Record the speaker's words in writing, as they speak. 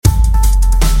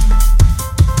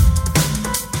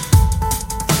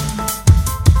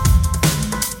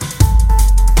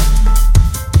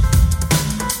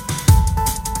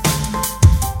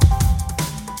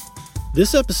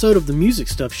This episode of the Music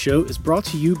Stuff Show is brought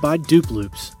to you by Dupe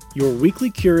Loops, your weekly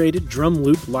curated drum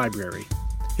loop library.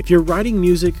 If you're writing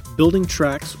music, building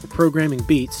tracks, or programming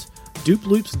beats,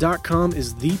 dupeloops.com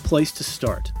is the place to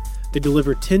start. They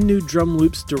deliver 10 new drum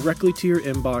loops directly to your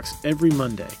inbox every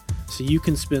Monday, so you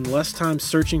can spend less time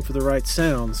searching for the right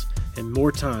sounds and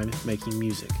more time making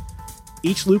music.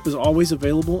 Each loop is always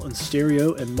available in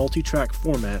stereo and multi-track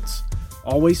formats,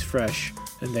 always fresh,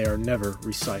 and they are never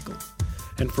recycled.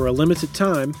 And for a limited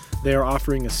time, they are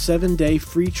offering a 7-day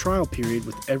free trial period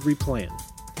with every plan.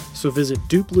 So visit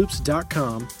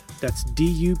dupeloops.com, that's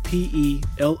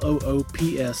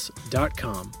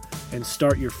DUPELOOPS.com, and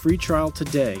start your free trial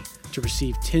today to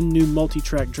receive 10 new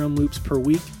multi-track drum loops per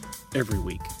week, every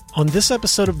week. On this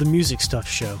episode of the Music Stuff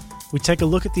Show, we take a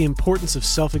look at the importance of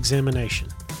self-examination.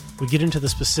 We get into the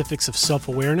specifics of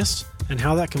self-awareness and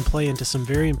how that can play into some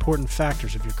very important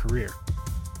factors of your career.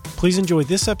 Please enjoy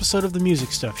this episode of the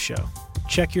Music Stuff Show.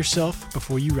 Check yourself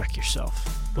before you wreck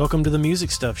yourself. Welcome to the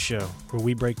Music Stuff Show, where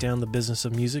we break down the business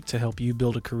of music to help you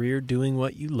build a career doing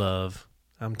what you love.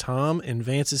 I'm Tom, and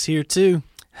Vance is here too.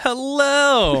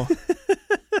 Hello!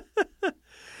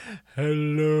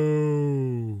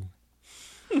 Hello.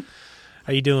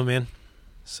 How you doing, man?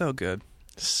 So good.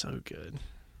 So good.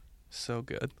 So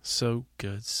good. So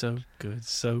good. So good.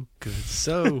 So good.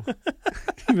 So. You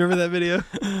remember that video?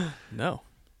 No.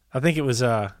 I think it was,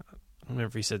 I don't remember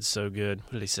if he said so good.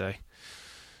 What did he say?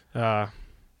 But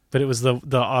it was the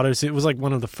auto, it was like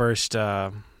one of the first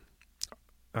bad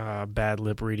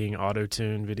lip reading auto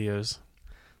tune videos.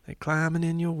 They climbing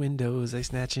in your windows, they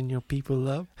snatching your people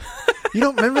up. You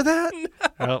don't remember that? No.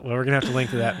 Well, we're going to have to link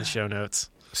to that in the show notes.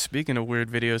 Speaking of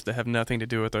weird videos that have nothing to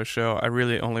do with our show, I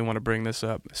really only want to bring this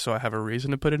up so I have a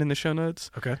reason to put it in the show notes.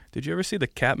 Okay. Did you ever see the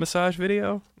cat massage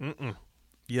video? Mm-mm.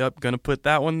 Yep, gonna put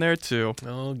that one there too.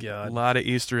 Oh, God. A lot of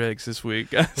Easter eggs this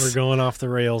week, guys. We're going off the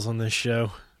rails on this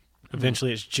show.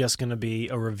 Eventually, it's just going to be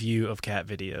a review of cat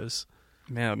videos.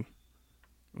 Man,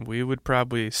 we would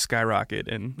probably skyrocket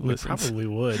in We listens. probably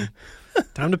would.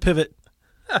 Time to pivot.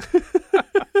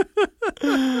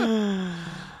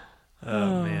 Oh,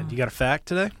 man. You got a fact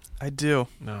today? I do.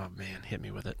 Oh, man. Hit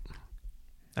me with it.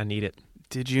 I need it.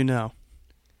 Did you know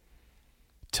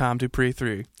Tom Dupree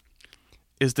 3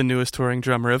 is the newest touring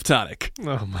drummer of Tonic?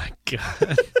 Oh, my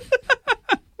God.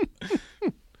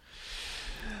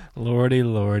 Lordy,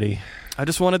 lordy. I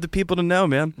just wanted the people to know,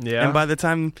 man. Yeah. And by the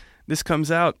time this comes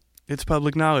out, it's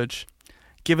public knowledge.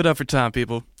 Give it up for Tom,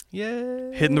 people.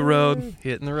 Yay. Hitting the road.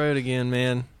 Hitting the road again,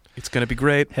 man. It's going to be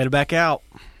great. Headed back out.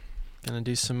 Gonna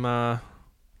do some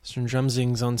drum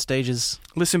zings on stages.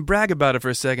 Listen, brag about it for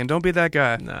a second. Don't be that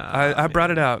guy. Nah, I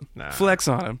brought it out. Nah. Flex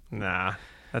on him. Nah,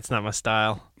 that's not my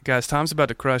style. Guys, Tom's about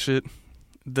to crush it.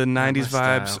 The 90s my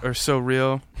vibes style. are so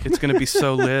real. It's going to be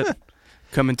so lit.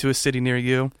 Coming to a city near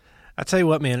you. I tell you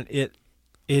what, man, it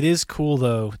is cool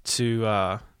though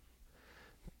to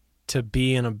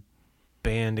be in a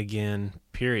band again.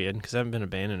 Period. Because I haven't been in a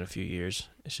band in a few years.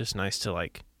 It's just nice to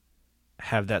like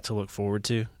have that to look forward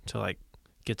to like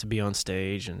get to be on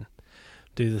stage and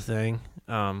do the thing.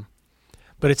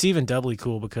 But it's even doubly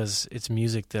cool because it's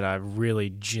music that I really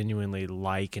genuinely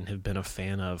like and have been a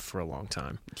fan of for a long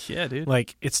time. Yeah, dude.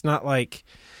 Like, it's not like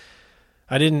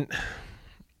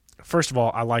first of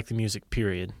all, I like the music,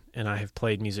 period, and I have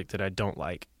played music that I don't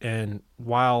like. And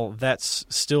while that's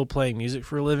still playing music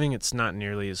for a living, it's not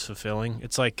nearly as fulfilling.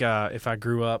 It's like if I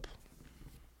grew up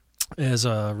as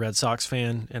a Red Sox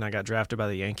fan and I got drafted by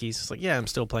the Yankees, it's like, yeah, I'm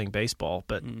still playing baseball,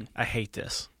 but I hate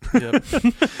this. Yep.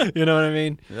 You know what I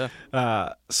mean? Yeah.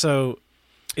 So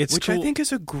it's Which cool. I think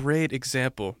is a great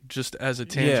example, just as a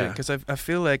tangent, Yeah. because I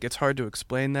feel like it's hard to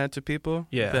explain that to people.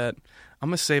 Yeah. That I'm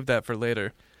going to save that for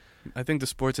later. I think the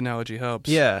sports analogy helps.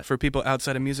 Yeah. For people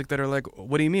outside of music that are like,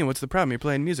 what do you mean? What's the problem? You're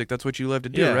playing music. That's what you love to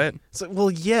do, Yeah. right? It's like,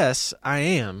 well, yes, I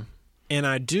am, and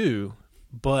I do,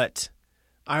 but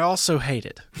I also hate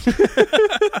it.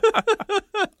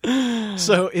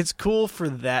 So it's cool for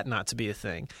that not to be a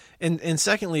thing. And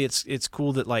secondly, it's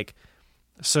cool that, like,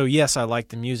 so yes, I like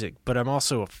the music, but I'm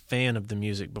also a fan of the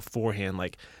music beforehand.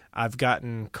 Like, I've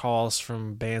gotten calls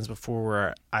from bands before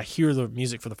where I hear the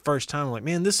music for the first time. I'm like,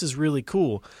 man, this is really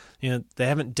cool. You know, they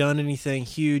haven't done anything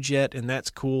huge yet, and that's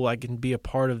cool. I can be a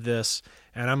part of this,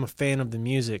 and I'm a fan of the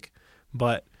music,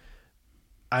 but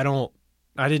I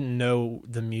didn't know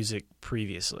the music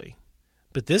previously.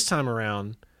 But this time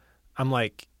around, I'm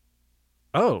like,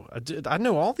 oh, I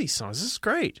know all these songs. This is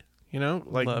great. You know,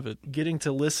 like Love it. Getting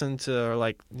to listen to, or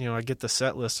like, you know, I get the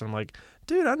set list and I'm like,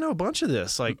 dude, I know a bunch of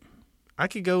this. Like, I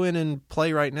could go in and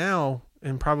play right now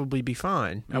and probably be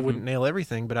fine. I wouldn't nail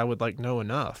everything, but I would like know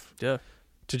enough Yeah.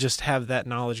 to just have that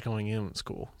knowledge going in. It's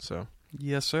cool. So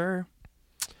Yes, sir.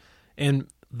 And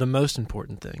the most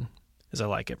important thing is I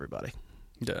like everybody.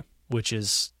 Yeah. Which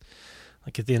is,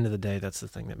 like, at the end of the day, that's the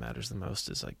thing that matters the most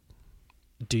is, like,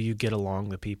 do you get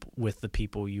along with the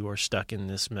people you are stuck in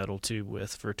this metal tube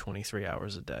with for 23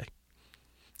 hours a day?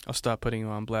 I'll stop putting you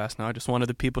on blast now. I just wanted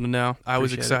the people to know I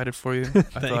was excited for you. I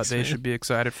thought they should be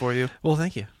excited for you. Well,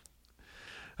 thank you.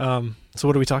 So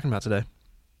what are we talking about today?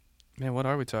 Man, what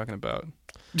are we talking about?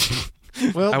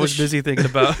 Well, I was busy thinking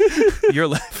about your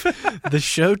life. The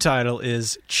show title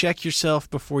is Check Yourself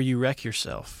Before You Wreck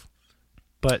Yourself.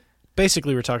 But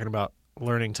basically we're talking about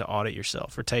learning to audit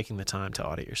yourself or taking the time to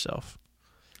audit yourself.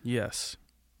 Yes,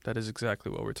 that is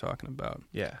exactly what we're talking about.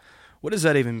 Yeah. What does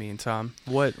that even mean, Tom?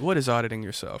 What is auditing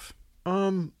yourself?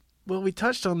 Well, we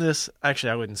touched on this.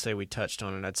 Actually, I wouldn't say we touched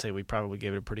on it. I'd say we probably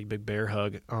gave it a pretty big bear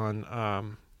hug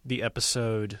on the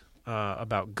episode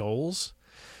about goals.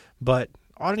 But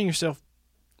auditing yourself,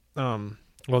 well,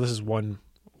 this is one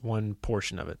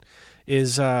portion of it,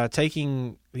 is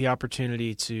taking the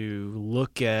opportunity to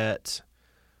look at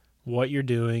what you're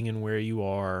doing and where you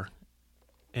are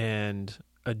and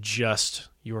adjust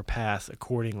your path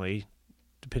accordingly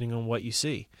depending on what you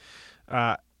see.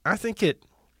 I think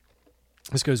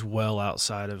this goes well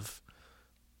outside of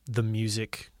the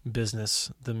music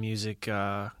business, the music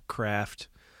craft.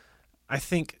 I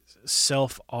think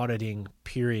self-auditing,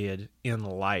 period, in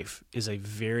life is a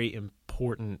very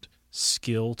important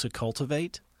skill to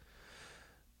cultivate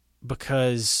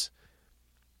because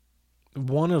I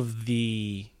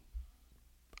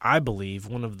believe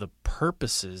one of the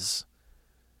purposes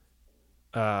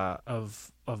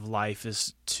of life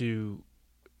is to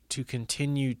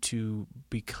continue to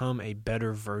become a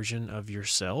better version of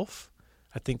yourself.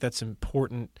 I think that's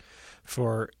important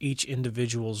for each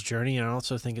individual's journey, and I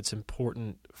also think it's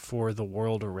important for the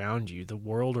world around you. The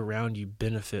world around you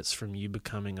benefits from you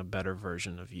becoming a better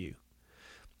version of you.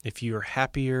 If you're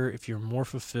happier, if you're more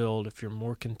fulfilled, if you're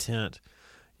more content,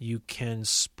 you can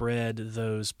spread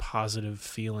those positive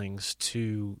feelings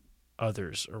to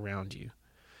others around you.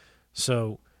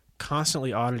 So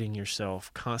constantly auditing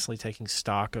yourself, constantly taking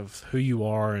stock of who you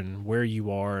are and where you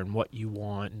are and what you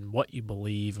want and what you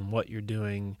believe and what you're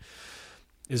doing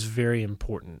is very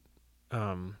important.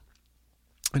 And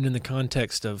in the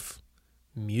context of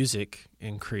music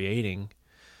and creating,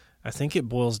 I think it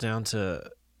boils down to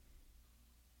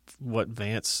what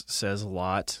Vance says a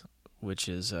lot, which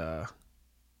is, are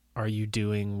you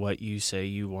doing what you say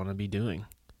you want to be doing?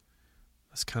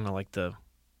 That's kind of like the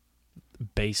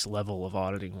base level of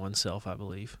auditing oneself, I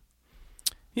believe.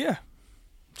 Yeah,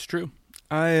 it's true.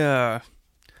 I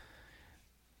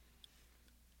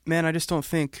just don't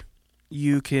think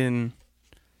you can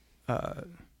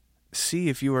see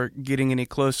if you are getting any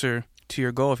closer to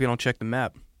your goal if you don't check the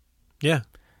map. Yeah.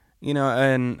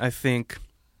 And I think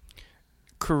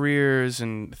careers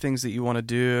and things that you want to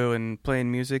do and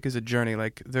playing music is a journey.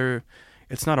 Like,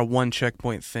 it's not a one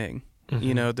checkpoint thing.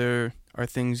 Mm-hmm. There are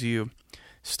things you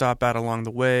stop at along the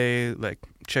way, like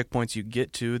checkpoints you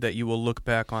get to that you will look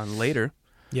back on later.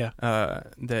 Yeah.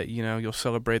 That, you'll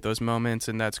celebrate those moments,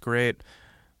 and that's great.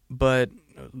 But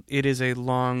it is a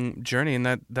long journey,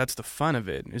 and that's the fun of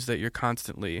it, is that you're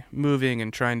constantly moving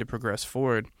and trying to progress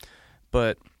forward.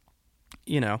 But,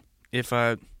 if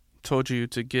I told you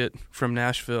to get from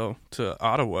Nashville to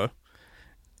Ottawa,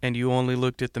 and you only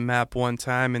looked at the map one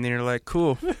time, and then you're like,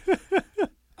 cool,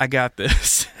 I got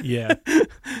this. Yeah.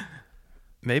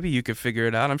 Maybe you could figure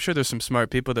it out. I'm sure there's some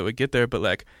smart people that would get there, but,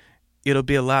 like, it'll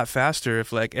be a lot faster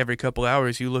if, like, every couple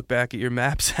hours you look back at your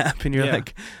Maps app and you're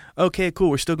like, okay, cool,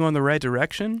 we're still going the right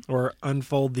direction. Or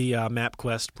unfold the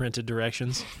MapQuest printed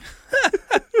directions.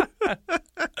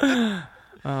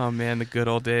 Oh, man, the good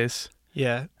old days.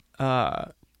 Yeah.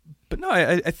 But no,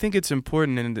 I think it's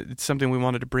important, and it's something we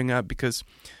wanted to bring up because,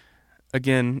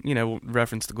 again,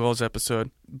 reference the goals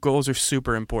episode. Goals are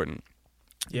super important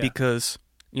because,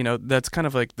 that's kind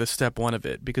of like the step one of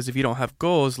it. Because if you don't have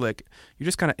goals, like, you're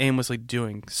just kind of aimlessly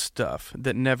doing stuff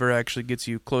that never actually gets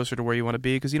you closer to where you want to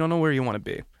be because you don't know where you want to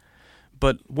be.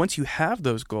 But once you have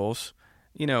those goals,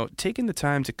 taking the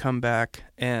time to come back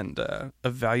and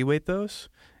evaluate those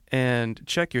and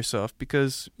check yourself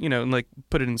because, like,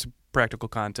 put it in some practical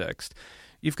context.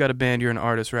 You've got a band, you're an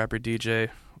artist, rapper, DJ,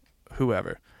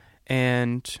 whoever.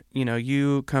 And,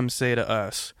 you come say to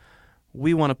us,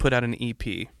 we want to put out an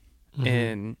EP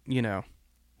in,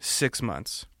 6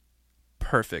 months.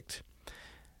 Perfect.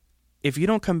 If you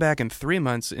don't come back in 3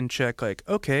 months and check, like,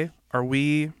 okay, are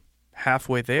we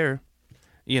halfway there?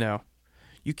 You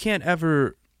can't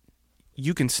ever,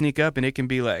 you can sneak up and it can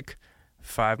be like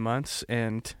 5 months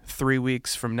and 3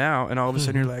 weeks from now, and all of a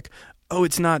sudden you're like, oh,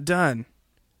 it's not done.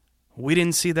 we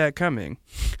didn't see that coming.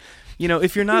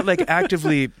 If you're not like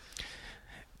actively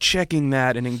checking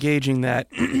that and engaging that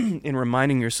and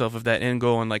reminding yourself of that end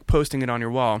goal and like posting it on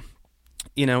your wall,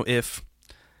 if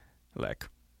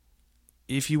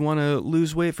you want to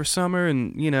lose weight for summer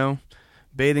and,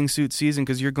 bathing suit season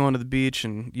because you're going to the beach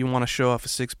and you want to show off a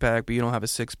six-pack, but you don't have a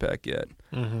six-pack yet.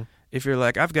 Mm-hmm. If you're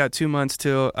like, I've got 2 months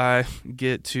till I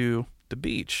get to the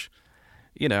beach,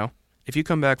 if you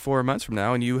come back 4 months from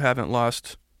now and you haven't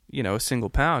lost, a single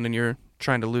pound and you're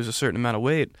trying to lose a certain amount of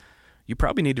weight, you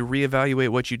probably need to reevaluate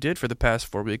what you did for the past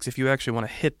 4 weeks if you actually want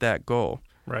to hit that goal.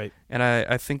 Right. And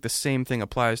I think the same thing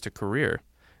applies to career.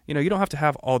 You don't have to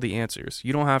have all the answers.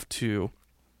 You don't have to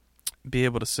be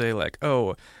able to say like,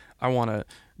 oh, I want to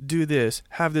do this,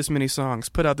 have this many songs,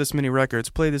 put out this many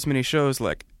records, play this many shows.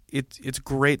 Like, it's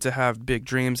great to have big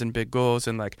dreams and big goals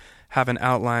and like have an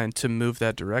outline to move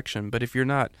that direction. But if you're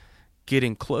not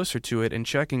getting closer to it and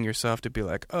checking yourself to be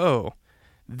like, oh,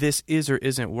 this is or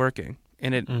isn't working.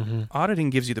 And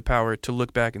auditing gives you the power to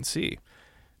look back and see.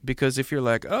 Because if you're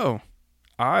like, oh,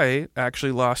 I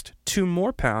actually lost 2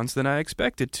 more pounds than I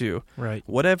expected to. Right.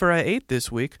 Whatever I ate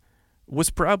this week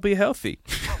was probably healthy.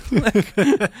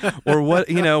 Or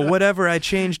whatever I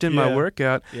changed in my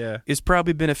workout is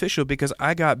probably beneficial because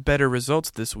I got better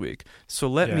results this week. So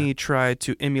let me try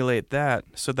to emulate that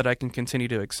so that I can continue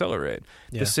to accelerate.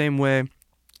 The same way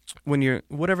when you're,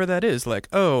 whatever that is, like,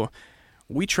 oh,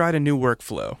 we tried a new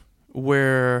workflow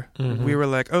where we were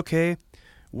like, okay,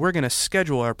 we're going to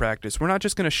schedule our practice. We're not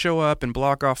just going to show up and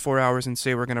block off 4 hours and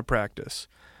say we're going to practice,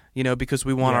 because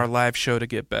we want our live show to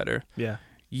get better. Yeah.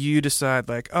 You decide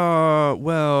like, oh,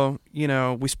 well,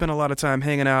 we spent a lot of time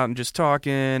hanging out and just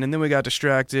talking, and then we got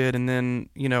distracted, and then,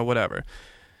 whatever.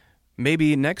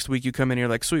 Maybe next week you come in and you're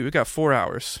like, sweet, we got 4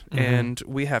 hours, and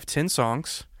we have 10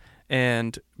 songs,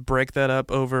 and break that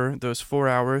up over those 4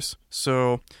 hours.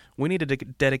 So we need to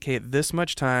dedicate this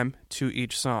much time to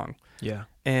each song. Yeah.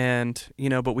 And,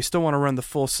 but we still want to run the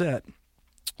full set.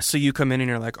 So you come in and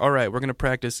you're like, all right, we're going to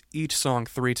practice each song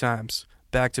 3 times.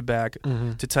 Back to back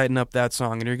to tighten up that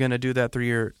song, and you're going to do that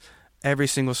through every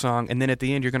single song, and then at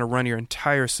the end you're going to run your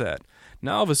entire set.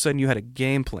 Now all of a sudden you had a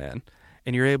game plan,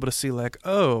 and you're able to see like,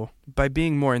 oh, by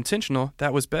being more intentional,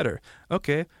 that was better.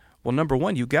 Okay, well, number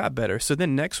one, you got better. So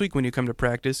then next week when you come to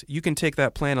practice, you can take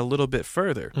that plan a little bit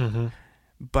further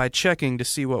by checking to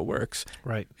see what works.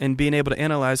 Right. And being able to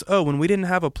analyze, oh, when we didn't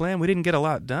have a plan, we didn't get a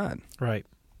lot done. Right.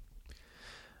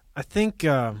 I think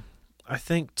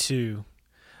too,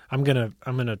 I'm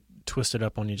gonna twist it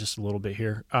up on you just a little bit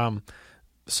here,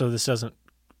 so this doesn't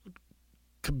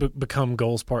become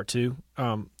goals part 2.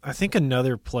 I think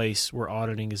another place where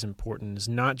auditing is important is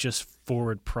not just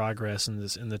forward progress in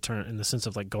the sense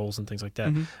of like goals and things like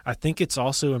that. I think it's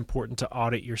also important to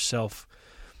audit yourself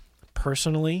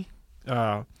personally.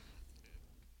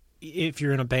 If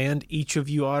you're in a band, each of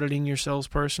you auditing yourselves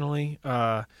personally.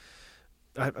 I'm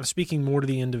speaking more to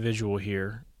the individual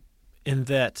here, in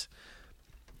that.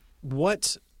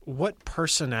 What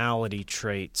personality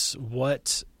traits,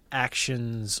 what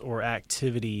actions or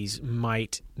activities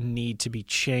might need to be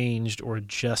changed or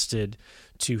adjusted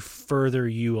to further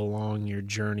you along your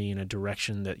journey in a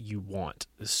direction that you want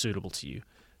is suitable to you?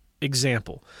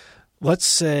 Example, let's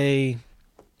say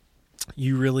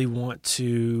you really want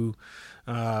to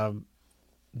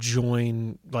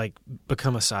join, like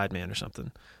become a sideman or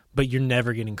something, but you're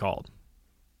never getting called.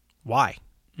 Why?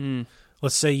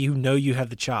 Let's say you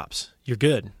have the chops. You're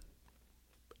good.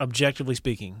 Objectively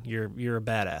speaking, you're a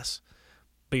badass,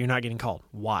 but you're not getting called.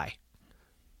 Why?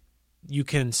 You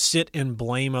can sit and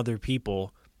blame other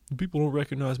people. People don't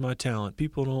recognize my talent.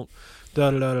 People don't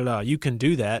da-da-da-da-da. You can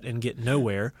do that and get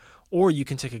nowhere, or you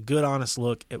can take a good, honest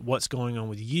look at what's going on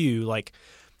with you. Like,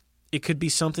 it could be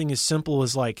something as simple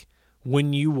as, like,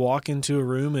 when you walk into a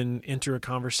room and enter a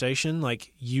conversation,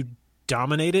 like, you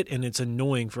dominate it and it's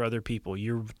annoying for other people.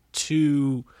 You're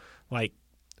too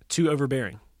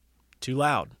overbearing, too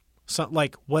loud, something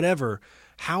like whatever.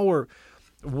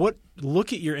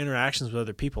 Look at your interactions with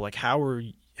other people. Like, how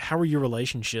are your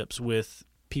relationships with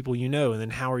people you know, and then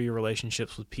how are your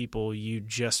relationships with people you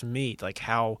just meet? Like,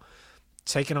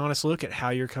 take an honest look at how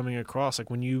you're coming across. Like,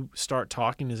 when you start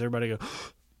talking, does everybody go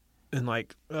and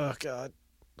like, oh God,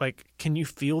 like, can you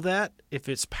feel that? If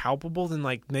it's palpable, then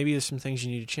like maybe there's some things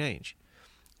you need to change.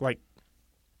 Like,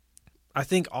 I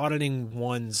think auditing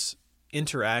one's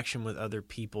interaction with other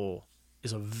people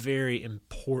is a very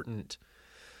important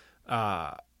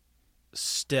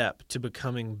step to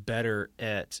becoming better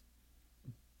at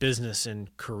business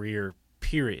and career,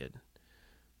 period.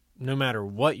 no matter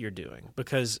what you're doing,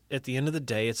 because at the end of the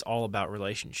day, it's all about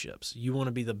relationships. You want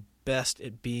to be the best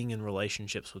at being in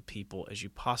relationships with people as you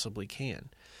possibly can.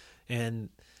 And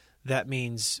that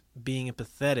means being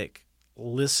empathetic,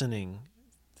 listening,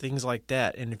 things like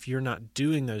that. And if you're not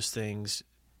doing those things,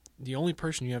 the only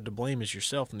person you have to blame is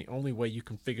yourself. And the only way you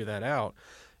can figure that out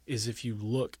is if you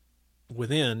look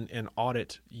within and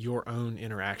audit your own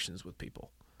interactions with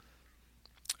people.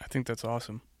 I think that's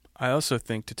awesome. I also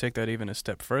think, to take that even a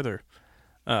step further,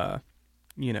 if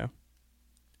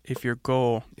your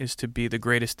goal is to be the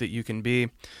greatest that you can be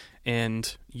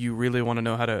and you really want to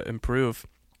know how to improve,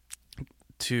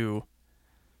 to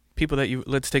people that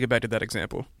let's take it back to that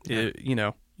example.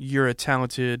 Yeah. You're a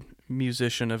talented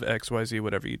musician of XYZ,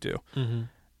 whatever you do.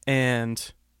 Mm-hmm.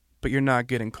 But you're not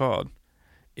getting called.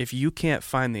 If you can't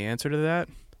find the answer to that,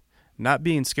 not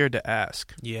being scared to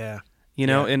ask. Yeah.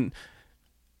 And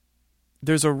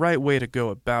there's a right way to go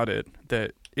about it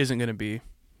that isn't going to be,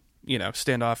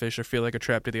 standoffish or feel like a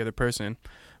trap to the other person.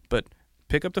 But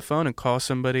pick up the phone and call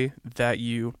somebody that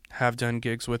you have done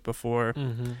gigs with before,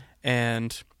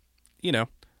 and,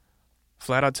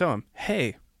 flat out tell them,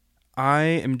 hey, I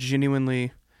am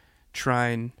genuinely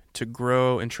trying to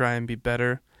grow and try and be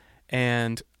better,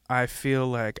 and I feel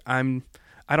like I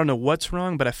don't know what's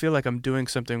wrong, but I feel like I'm doing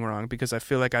something wrong because I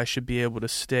feel like I should be able to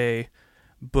stay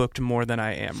booked more than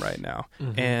I am right now.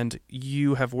 Mm-hmm. And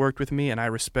you have worked with me, and I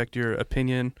respect your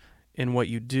opinion in what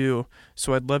you do.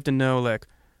 So I'd love to know,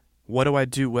 what do I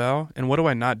do well and what do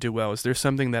I not do well? Is there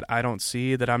something that I don't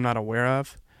see, that I'm not aware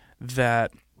of,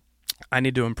 that I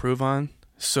need to improve on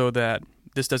so that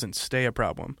this doesn't stay a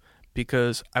problem?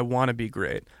 Because I want to be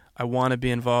great. I want to be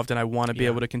involved, and I want to be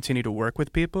able to continue to work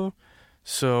with people.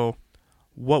 So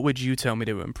what would you tell me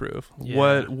to improve? Yeah.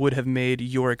 What would have made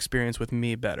your experience with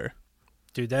me better?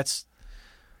 Dude, that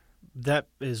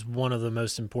is one of the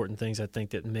most important things I think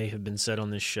that may have been said on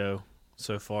this show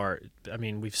so far. I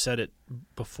mean, we've said it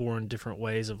before in different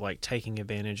ways of taking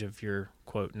advantage of your,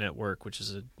 quote, network, which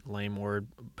is a lame word,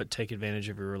 but take advantage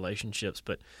of your relationships.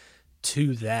 But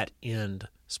to that end,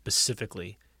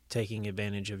 specifically, taking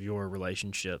advantage of your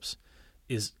relationships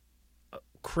is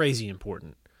crazy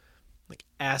important.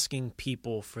 Asking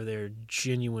people for their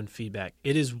genuine feedback.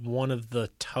 It is one of the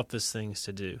toughest things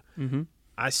to do. Mm-hmm.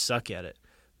 I suck at it.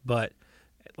 But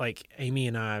Amy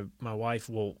and I, my wife,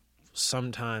 will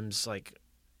sometimes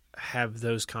have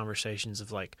those conversations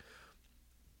of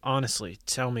honestly,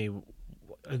 tell me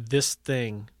this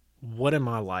thing, what am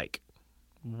I like?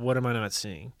 What am I not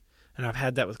seeing? And I've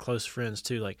had that with close friends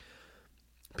too.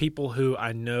 People who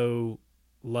I know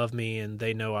love me and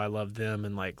they know I love them,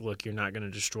 and look, you're not going to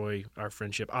destroy our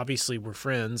friendship. Obviously we're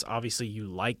friends. Obviously you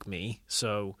like me.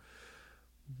 So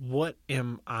what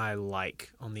am I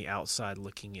like on the outside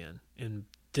looking in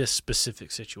this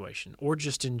specific situation, or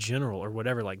just in general, or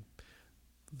whatever?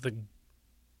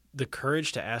 The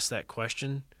courage to ask that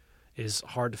question is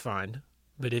hard to find,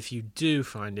 but if you do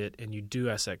find it and you do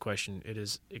ask that question, it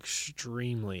is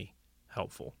extremely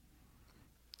helpful.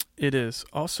 It is.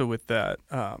 Also with that,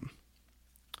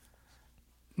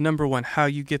 number one, how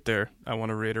you get there, I want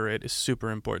to reiterate, is super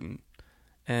important.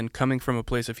 And coming from a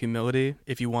place of humility,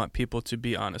 if you want people to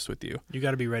be honest with you. You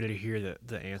got to be ready to hear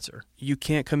the answer. You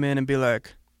can't come in and be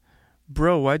like,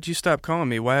 bro, why'd you stop calling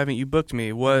me? Why haven't you booked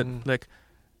me? What?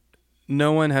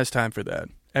 No one has time for that.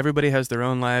 Everybody has their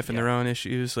own life and their own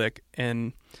issues,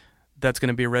 and that's going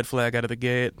to be a red flag out of the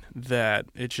gate, that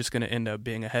it's just going to end up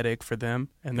being a headache for them,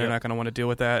 and they're not going to want to deal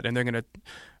with that, and they're going to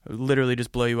literally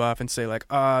just blow you off and say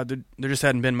there just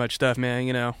hadn't been much stuff, man,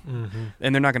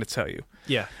 and they're not going to tell you.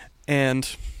 Yeah.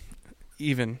 And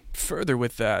even further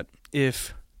with that,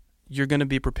 if you're going to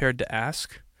be prepared to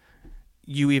ask,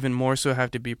 you even more so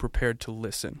have to be prepared to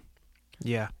listen.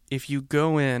 Yeah. If you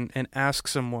go in and ask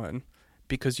someone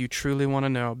because you truly want to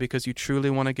know, because you truly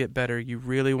want to get better, you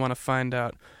really want to find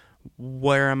out,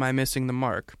 where am I missing the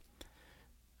mark?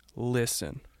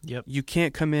 Listen. Yep. You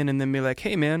can't come in and then be like,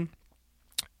 hey, man,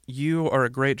 you are a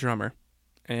great drummer,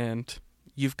 and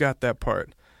you've got that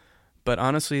part. But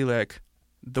honestly,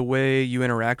 the way you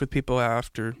interact with people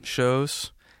after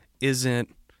shows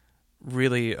isn't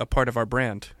really a part of our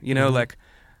brand.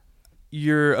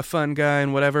 You're a fun guy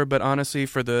and whatever, but honestly,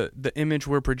 for the image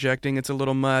we're projecting, it's a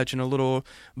little much and a little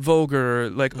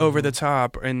vulgar, over the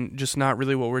top, and just not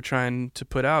really what we're trying to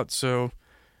put out. So,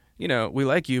 we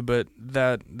like you, but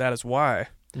that is why.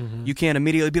 Mm-hmm. You can't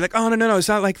immediately be like, oh, no, it's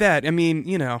not like that. I mean,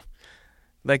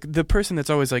 the person that's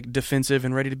always defensive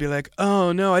and ready to be like,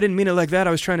 oh, no, I didn't mean it like that.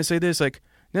 I was trying to say this.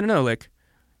 No,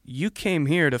 you came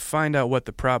here to find out what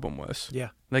the problem was. Yeah.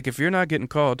 If you're not getting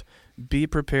called, be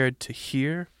prepared to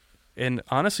hear And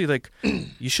honestly, like,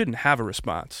 you shouldn't have a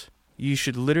response. You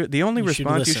should the only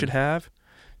response you should have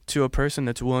to a person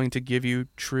that's willing to give you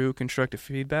true constructive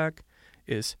feedback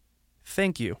is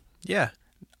thank you. Yeah.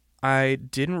 I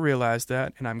didn't realize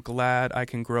that, and I'm glad I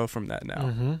can grow from that now.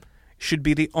 Mm-hmm. Should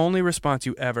be the only response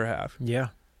you ever have. Yeah.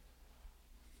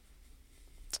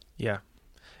 Yeah.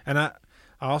 And I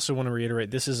also want to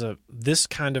reiterate, this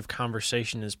kind of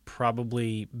conversation is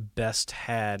probably best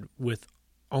had with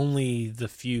only the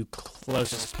few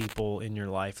closest people in your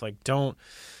life. Like, don't,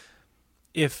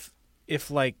 if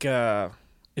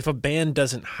a band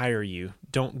doesn't hire you,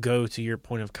 don't go to your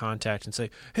point of contact and say,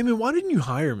 "Hey man, why didn't you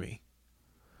hire me?"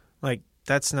 Like,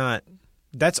 that's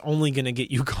only going to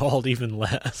get you called even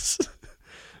less.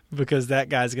 Because that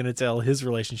guy's going to tell his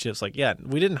relationships, like, yeah,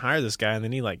 we didn't hire this guy, and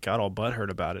then he, like, got all butthurt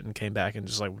about it and came back and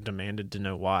just, like, demanded to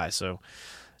know why. So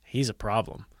he's a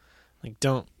problem. Like,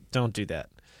 don't do that.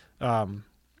 I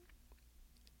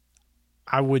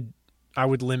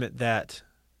would limit that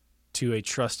to a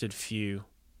trusted few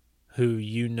who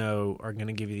you know are going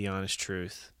to give you the honest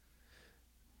truth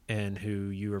and who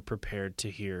you are prepared to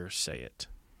hear say it.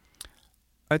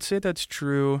 I'd say that's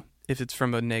true if it's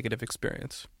from a negative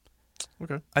experience.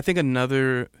 Okay. I think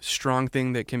another strong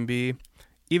thing that can be,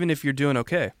 even if you're doing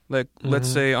okay, like, let's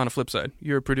say on a flip side,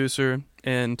 you're a producer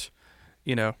and,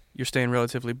 you know, you're staying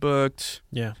relatively booked.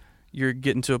 Yeah. You're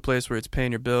getting to a place where it's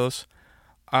paying your bills.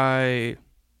 I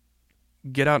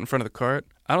get out in front of the cart.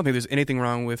 I don't think there's anything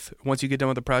wrong with, once you get done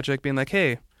with the project, being like,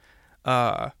 hey,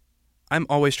 I'm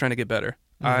always trying to get better.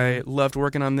 I loved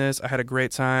working on this. I had a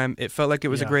great time. It felt like it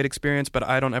was a great experience, but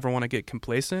I don't ever want to get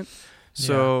complacent.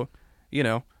 So, you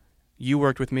know, you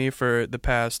worked with me for the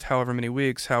past however many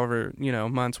weeks, however, you know,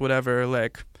 months, whatever.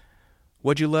 Like,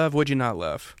 what'd you love? What'd you not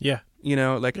love? Yeah. You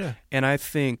know, like, and I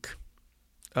think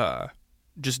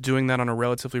just doing that on a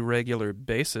relatively regular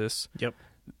basis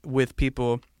with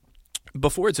people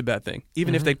before it's a bad thing,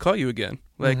 even if they'd call you again.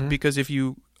 Like, because if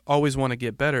you always want to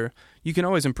get better, you can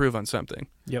always improve on something.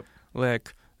 Yep.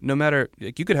 Like, no matter,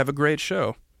 like, you could have a great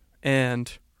show,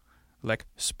 and, like,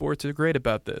 sports are great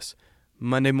about this.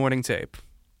 Monday morning tape.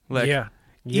 Like,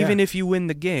 even if you win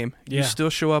the game, you still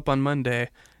show up on Monday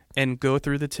and go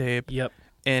through the tape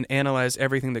and analyze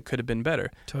everything that could have been better.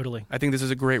 Totally. I think this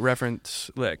is a great reference,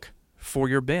 like, for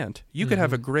your band. You could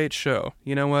have a great show.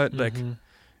 You know what? Like,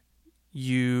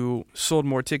 you sold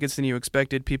more tickets than you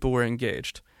expected. People were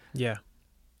engaged. Yeah.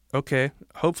 Okay.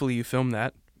 Hopefully you film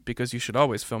that, because you should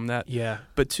always film that. Yeah.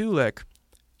 But two, like,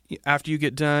 after you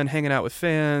get done hanging out with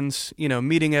fans, you know,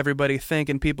 meeting everybody,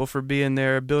 thanking people for being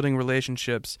there, building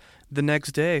relationships, the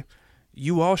next day,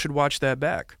 you all should watch that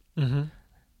back.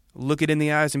 Look it in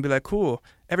the eyes and be like, cool,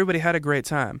 everybody had a great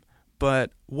time,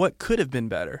 but what could have been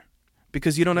better?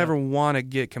 Because you don't ever want to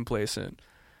get complacent.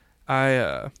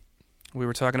 We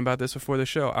were talking about this before the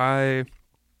show. I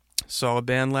saw a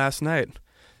band last night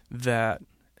that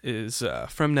is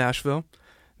from Nashville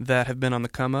that have been on the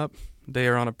come up. They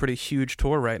are on a pretty huge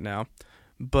tour right now,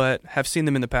 but have seen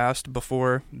them in the past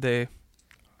before they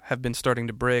have been starting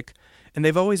to break, and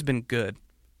they've always been good.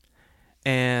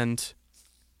 And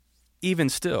even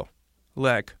still,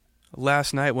 like,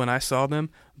 last night when I saw them,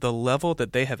 the level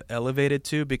that they have elevated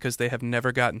to, because they have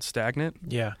never gotten stagnant,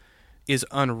 is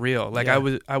unreal. Like,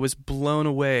 I was blown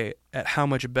away at how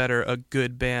much better a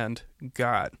good band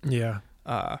got.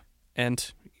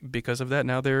 And because of that,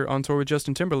 now they're on tour with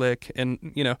Justin Timberlake,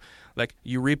 and, you know, like,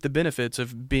 you reap the benefits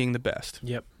of being the best.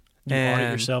 Yep. You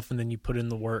audit yourself, and then you put in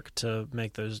the work to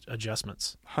make those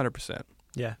adjustments. 100%.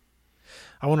 Yeah.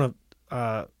 I want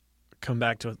to come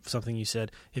back to something you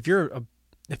said. If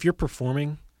you're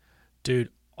performing, dude,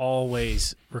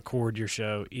 always record your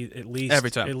show. At least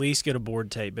every time. At least get a board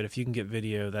tape. But if you can get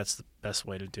video, that's the best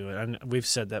way to do it. And we've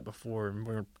said that before, and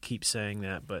we're gonna keep saying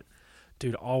that. But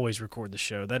dude, always record the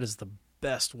show. That is the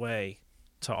best way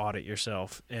to audit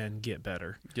yourself and get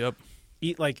better. Yep.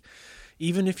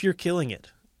 Even if you're killing it,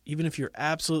 even if you're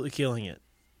absolutely killing it,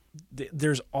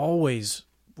 there's always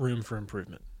room for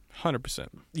improvement. 100%.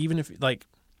 Even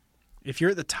if you're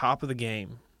at the top of the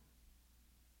game,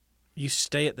 you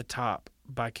stay at the top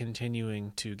by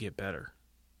continuing to get better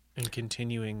and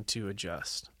continuing to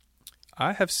adjust.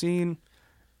 I have seen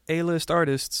A-list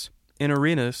artists in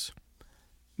arenas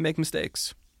make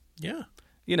mistakes. Yeah.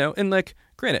 You know, and, like,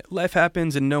 granted, life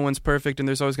happens and no one's perfect and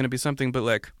there's always going to be something, but,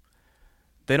 like,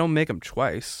 they don't make them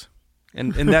twice.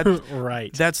 And that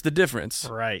right. That's the difference.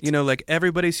 Right. You know, like,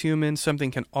 everybody's human, something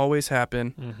can always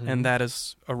happen, and that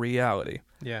is a reality.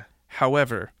 Yeah.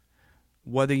 However,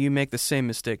 whether you make the same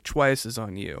mistake twice is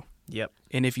on you. Yep.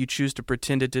 And if you choose to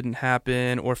pretend it didn't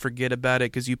happen or forget about it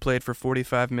because you played for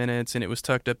 45 minutes and it was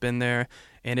tucked up in there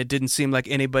and it didn't seem like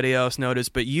anybody else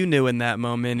noticed, but you knew in that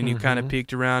moment and you kind of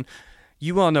peeked around,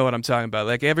 you all know what I'm talking about.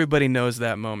 Like, everybody knows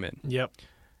that moment. Yep.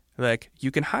 Like, you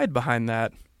can hide behind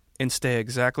that and stay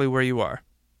exactly where you are.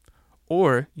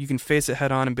 Or you can face it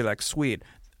head on and be like, sweet,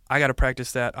 I got to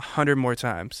practice that 100 more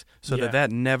times so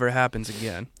that never happens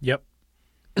again. Yep.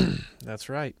 That's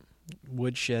right.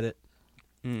 Woodshed it.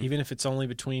 Even if it's only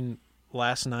between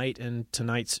last night and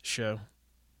tonight's show.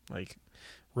 Like,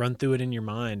 run through it in your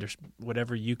mind or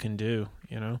whatever you can do,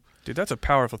 you know? Dude, that's a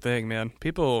powerful thing, man.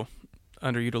 People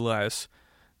underutilize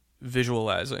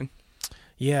visualizing.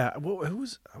 Yeah. What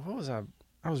was I?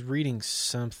 I was reading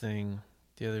something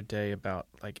the other day about,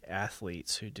 like,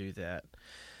 athletes who do that.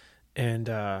 And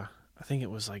I think it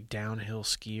was, like, downhill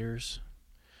skiers.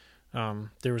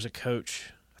 There was a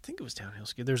coach, I think it was downhill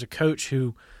skier. There's a coach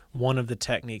who, one of the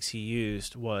techniques he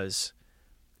used was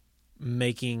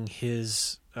making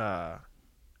his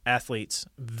athletes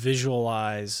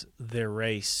visualize their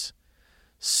race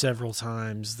several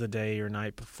times the day or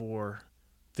night before,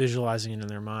 visualizing it in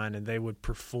their mind, and they would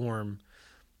perform,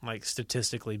 like,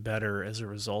 statistically better as a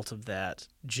result of that,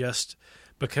 just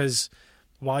because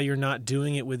while you're not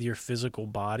doing it with your physical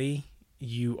body,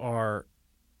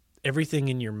 everything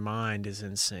in your mind is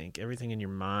in sync. Everything in your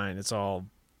mind, it's all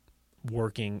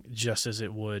working just as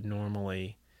it would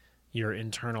normally. You're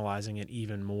internalizing it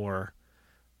even more.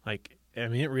 Like, I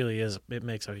mean, it really is. It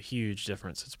makes a huge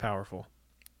difference. It's powerful.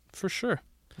 For sure.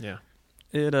 Yeah.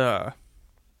 It,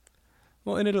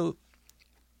 well, and it'll,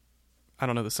 I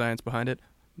don't know the science behind it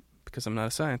because I'm not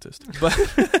a scientist, but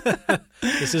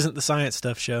this isn't the science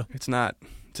stuff show. It's not.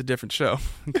 It's a different show.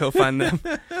 Go find them.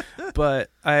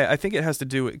 But I think it has to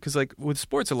do with, because, like, with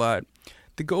sports a lot,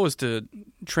 the goal is to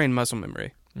train muscle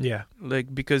memory. Yeah.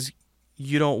 Like, because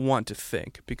you don't want to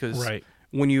think, because right.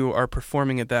 when you are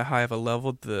performing at that high of a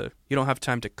level, you don't have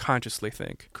time to consciously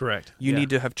think. Correct. You need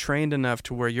to have trained enough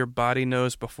to where your body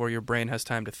knows before your brain has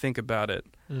time to think about it,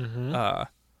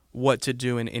 what to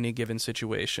do in any given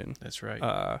situation. That's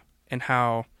right. And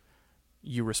how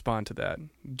you respond to that,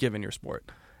 given your sport.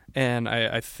 And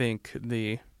I think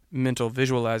the mental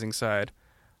visualizing side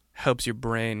helps your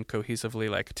brain cohesively,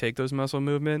 like, take those muscle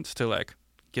movements to, like,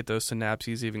 get those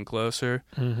synapses even closer,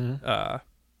 to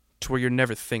where you're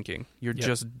never thinking. You're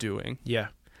just doing. Yeah.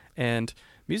 And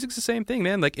music's the same thing,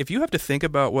 man. Like, if you have to think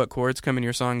about what chords come in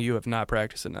your song, you have not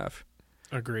practiced enough.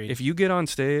 Agreed. If you get on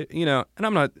stage, you know, and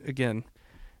I'm not, again,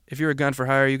 if you're a gun for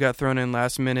hire, you got thrown in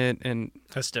last minute, and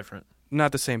that's different.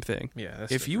 Not the same thing. Yeah,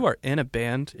 that's if you are in a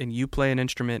band and you play an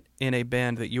instrument in a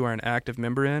band that you are an active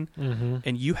member in,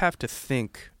 and you have to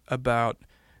think about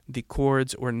the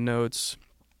chords or notes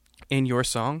in your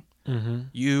song,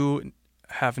 you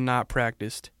have not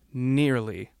practiced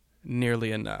nearly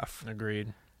enough.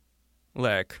 Agreed.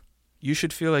 Like, you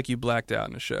should feel like you blacked out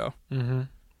in a show.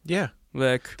 Yeah.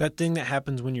 Like, that thing that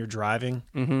happens when you're driving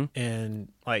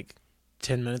and, like,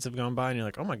 10 minutes have gone by and you're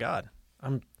like, oh my God,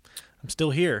 I'm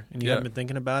still here, and you haven't been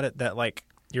thinking about it, that, like,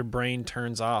 your brain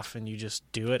turns off and you just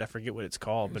do it. I forget what it's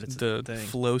called, but it's the thing.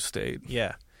 Flow state.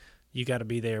 Yeah. You got to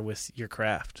be there with your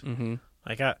craft.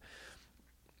 Like,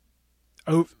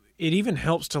 it even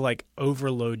helps to, like,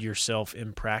 overload yourself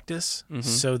in practice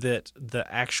so that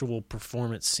the actual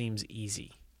performance seems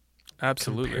easy.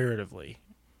 Absolutely. Comparatively.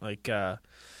 Like, I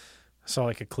saw,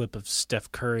 like, a clip of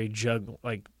Steph Curry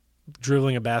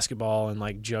dribbling a basketball and,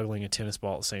 like, juggling a tennis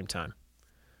ball at the same time.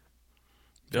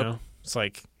 You know? It's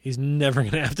like, he's never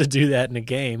going to have to do that in a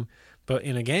game. But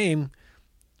in a game,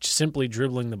 simply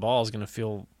dribbling the ball is going to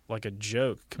feel like a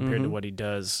joke compared to what he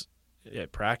does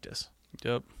at practice.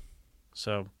 Yep.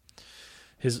 So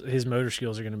his motor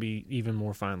skills are going to be even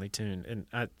more finely tuned. And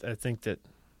I think that, I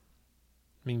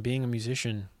mean, being a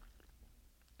musician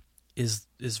is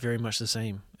very much the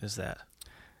same as that.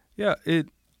 Yeah, it's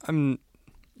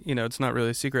not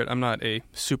really a secret. I'm not a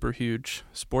super huge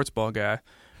sports ball guy.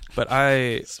 But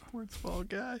sports ball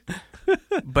guy.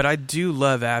 But I do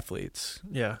love athletes.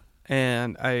 Yeah.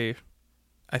 And I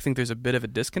think there's a bit of a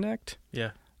disconnect.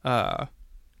 Yeah.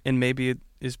 And maybe it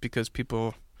is because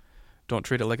people don't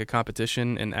treat it like a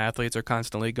competition, and athletes are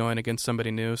constantly going against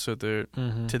somebody new, so to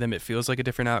them it feels like a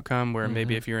different outcome, where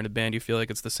maybe if you're in a band you feel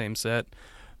like it's the same set.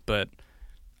 But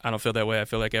I don't feel that way. I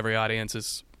feel like every audience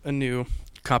is a new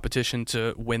competition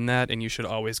to win that, and you should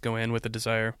always go in with a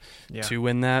desire to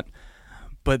win that.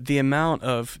 But the amount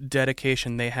of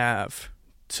dedication they have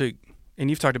to, and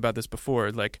you've talked about this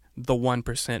before, like the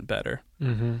 1% better.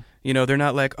 You know, they're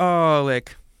not like, oh,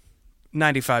 like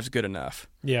 95's good enough.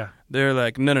 Yeah. They're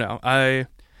like, no. I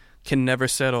can never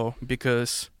settle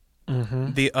because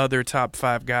the other top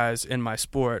 5 guys in my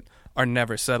sport are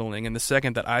never settling. And the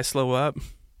second that I slow up,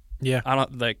 I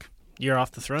don't like you're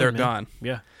off the throne. They're man. gone.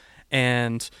 Yeah.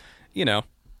 And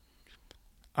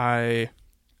I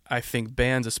think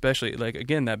bands, especially like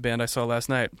again that band I saw last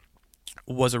night,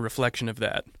 was a reflection of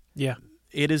that. Yeah.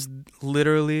 It is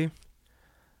literally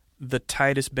the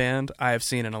tightest band I have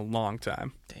seen in a long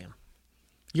time. Damn.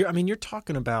 You're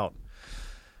talking about.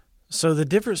 So the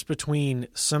difference between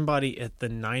somebody at the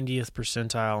 90th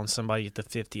percentile and somebody at the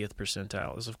 50th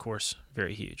percentile is, of course,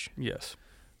 very huge. Yes.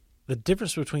 The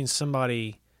difference between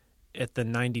somebody at the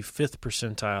 95th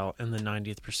percentile and the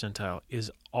 90th percentile is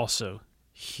also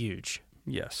huge.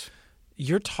 Yes.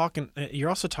 You're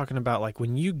also talking about like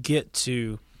when you get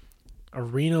to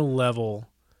arena level,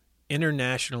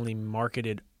 internationally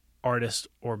marketed artist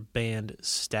or band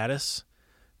status,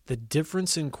 the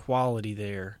difference in quality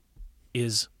there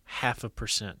is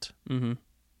 0.5%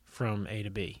 from A to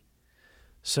B.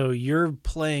 So you're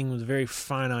playing with a very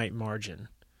finite margin.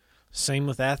 Same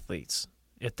with athletes.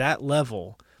 At that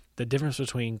level, the difference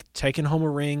between taking home a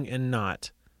ring and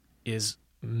not is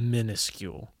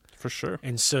minuscule. For sure.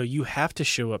 And so you have to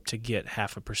show up to get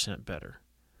 0.5% better.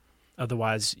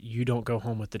 Otherwise, you don't go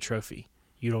home with the trophy.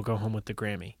 You don't go home with the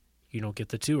Grammy. You don't get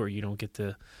the tour. You don't get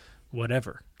the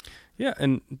whatever. Yeah,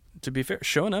 and to be fair,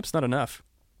 showing up's not enough.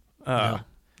 No.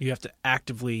 You have to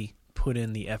actively put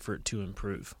in the effort to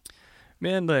improve.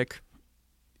 Man, like,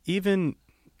 even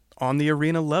on the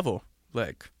arena level,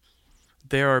 like,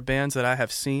 there are bands that I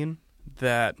have seen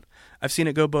that I've seen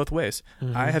it go both ways.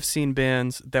 Mm-hmm. I have seen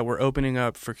bands that were opening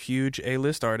up for huge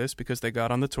A-list artists because they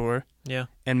got on the tour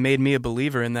and made me a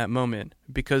believer in that moment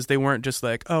because they weren't just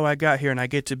like, oh, I got here and I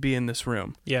get to be in this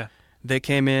room. Yeah. They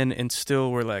came in and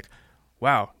still were like,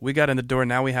 wow, we got in the door,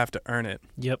 now we have to earn it.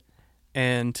 Yep.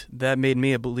 And that made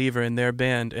me a believer in their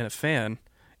band and a fan.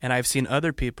 And I've seen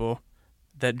other people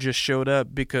that just showed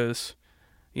up because,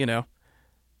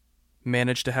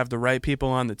 managed to have the right people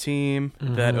on the team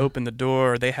that opened the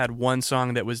door. They had one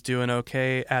song that was doing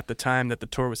okay at the time that the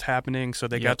tour was happening, so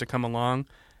they got to come along.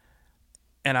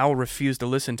 And I will refuse to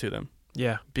listen to them.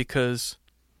 Yeah. Because,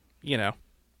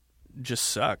 just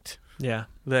sucked. Yeah.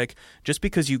 Like, just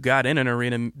because you got in an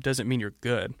arena doesn't mean you're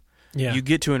good. Yeah. You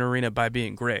get to an arena by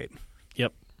being great.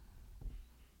 Yep.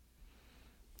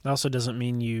 It also doesn't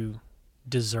mean you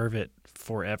deserve it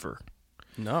forever.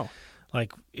 No.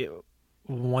 Like,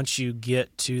 once you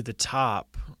get to the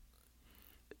top,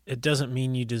 it doesn't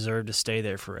mean you deserve to stay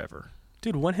there forever.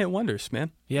 Dude, one-hit wonders,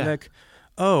 man. Yeah. Like,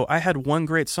 oh, I had one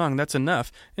great song, that's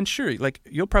enough. And sure, like,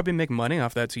 you'll probably make money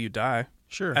off that till you die.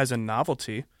 Sure. As a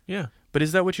novelty. Yeah. But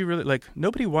is that what you really, like,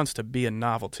 nobody wants to be a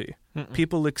novelty. Mm-mm.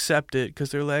 People accept it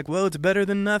because they're like, well, it's better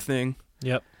than nothing.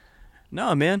 Yep.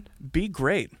 No, man, be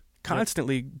great.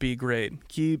 Constantly be great.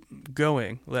 Keep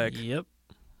going. Like, yep.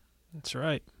 That's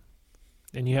right.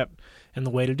 And the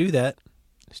way to do that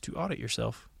is to audit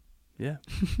yourself. Yeah.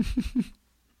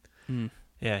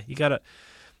 Yeah, you gotta.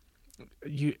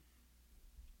 You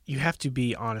have to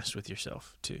be honest with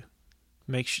yourself too.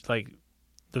 Make sure, like,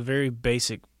 the very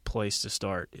basic place to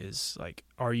start is like,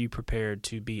 are you prepared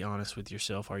to be honest with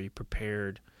yourself? Are you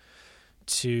prepared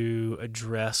to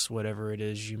address whatever it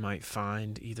is you might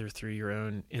find, either through your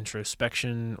own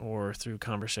introspection or through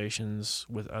conversations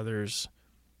with others?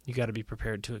 You got to be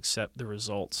prepared to accept the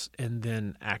results and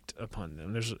then act upon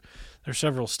them. There's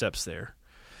several steps there,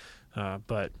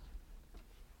 but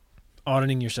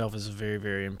auditing yourself is a very,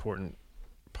 very important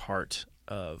part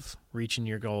of reaching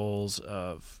your goals,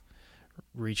 of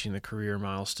reaching the career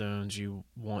milestones you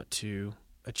want to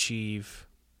achieve,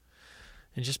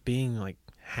 and just being like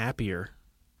happier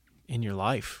in your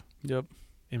life. Yep.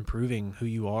 Improving who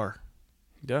you are.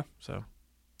 Yeah. So,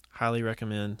 highly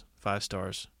recommend. 5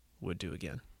 stars. Would do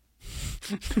again.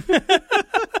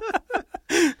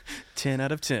 10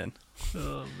 out of 10.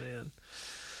 Oh, man.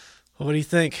 Well, what do you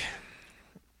think?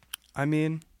 I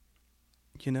mean,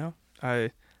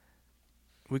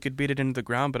 we could beat it into the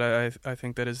ground, but I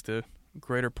think that is the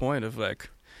greater point of, like,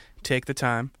 take the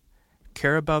time,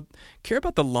 care about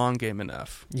the long game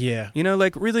enough. Yeah.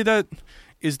 Like, really, that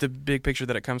is the big picture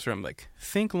that it comes from. Like,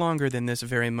 think longer than this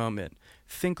very moment.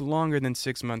 Think longer than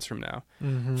 6 months from now.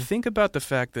 Mm-hmm. Think about the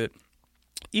fact that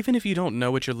even if you don't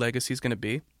know what your legacy is going to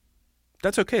be,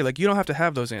 that's okay. Like, you don't have to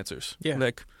have those answers. Yeah.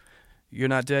 Like, you're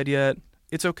not dead yet.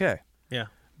 It's okay. Yeah.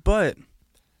 But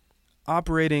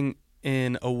operating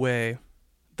in a way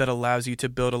that allows you to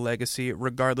build a legacy,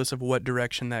 regardless of what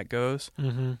direction that goes,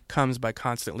 comes by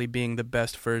constantly being the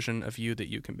best version of you that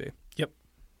you can be. Yep.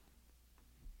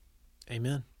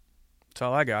 Amen. That's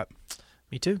all I got.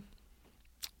 Me too.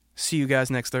 See you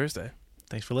guys next Thursday.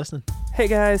 Thanks for listening. Hey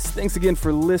guys, thanks again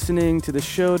for listening to the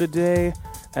show today.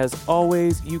 As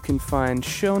always, you can find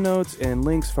show notes and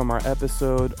links from our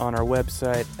episode on our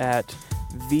website at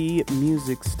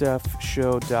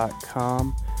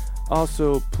themusicstuffshow.com.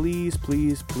 Also, please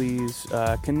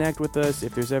connect with us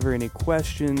if there's ever any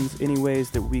questions, any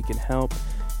ways that we can help.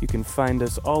 You can find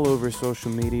us all over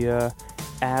social media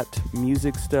at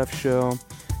Music Stuff Show.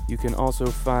 You can also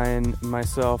find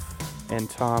myself and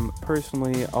Tom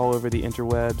personally all over the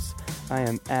interwebs. I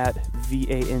am at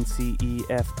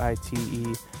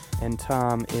VANCEFITE, and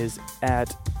Tom is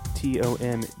at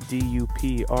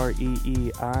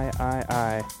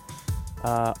TOMDUPREEIII.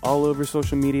 All over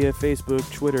social media,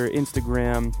 Facebook, Twitter,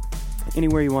 Instagram,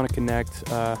 anywhere you want to connect.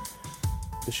 The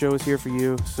show is here for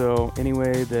you, so any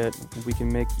way that we can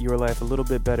make your life a little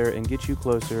bit better and get you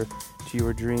closer to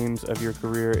your dreams of your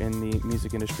career in the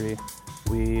music industry,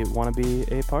 we want to be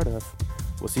a part of.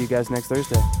 We'll see you guys next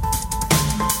Thursday.